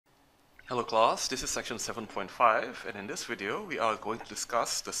Hello class, this is section 7.5 and in this video we are going to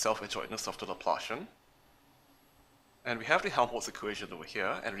discuss the self-adjointness of the Laplacian. And we have the Helmholtz equation over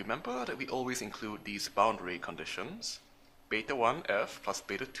here, and remember that we always include these boundary conditions. Beta 1 f plus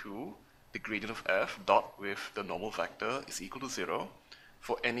beta 2, the gradient of f dot with the normal vector is equal to 0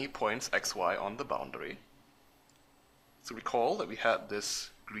 for any points xy on the boundary. So recall that we had this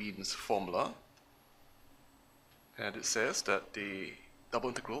Green's formula, and it says that the double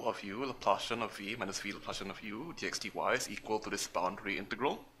integral of u Laplacian of v minus v Laplacian of u dx dy is equal to this boundary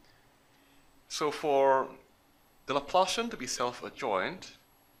integral. So for the Laplacian to be self-adjoint,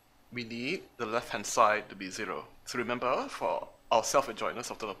 we need the left-hand side to be 0. So remember, for our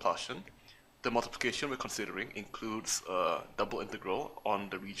self-adjointness of the Laplacian, the multiplication we're considering includes a double integral on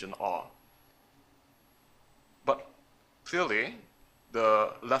the region R. But clearly,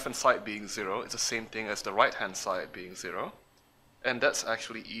 the left-hand side being 0 is the same thing as the right-hand side being 0. And that's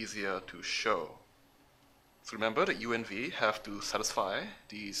actually easier to show. So remember that u and v have to satisfy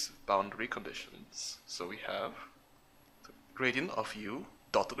these boundary conditions. So we have the gradient of u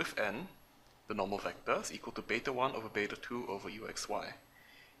dotted with n, the normal vector, is equal to beta 1 over beta 2 over uxy.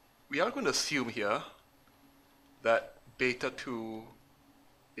 We are going to assume here that beta 2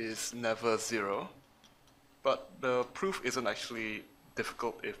 is never 0, but the proof isn't actually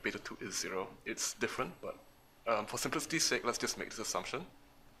difficult if beta 2 is 0. It's different, but for simplicity's sake, let's just make this assumption.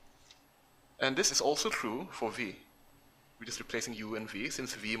 And this is also true for v. We're just replacing u and v,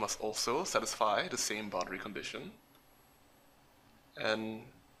 since v must also satisfy the same boundary condition. And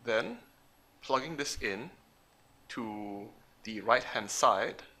then, plugging this in to the right-hand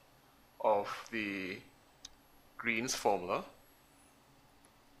side of the Green's formula,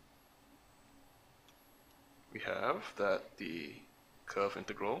 we have that the curve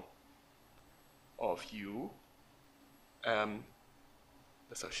integral of u,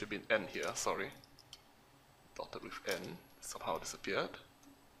 there should be an n here, sorry, dotted with n, somehow disappeared,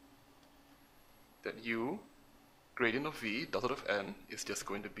 that u, gradient of v dotted with n, is just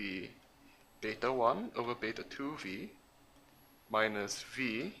going to be beta 1 over beta 2v minus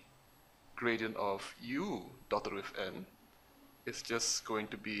v, gradient of u dotted with n, is just going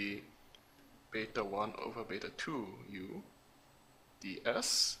to be beta 1 over beta 2u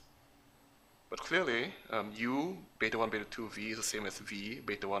ds. But clearly, u beta 1 beta 2v is the same as v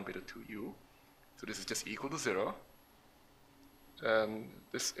beta 1 beta 2u. So this is just equal to 0. And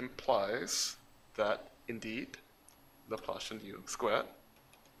this implies that, indeed, Laplacian u squared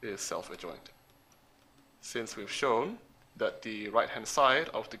is self-adjoint, since we've shown that the right-hand side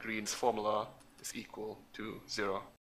of the Green's formula is equal to 0.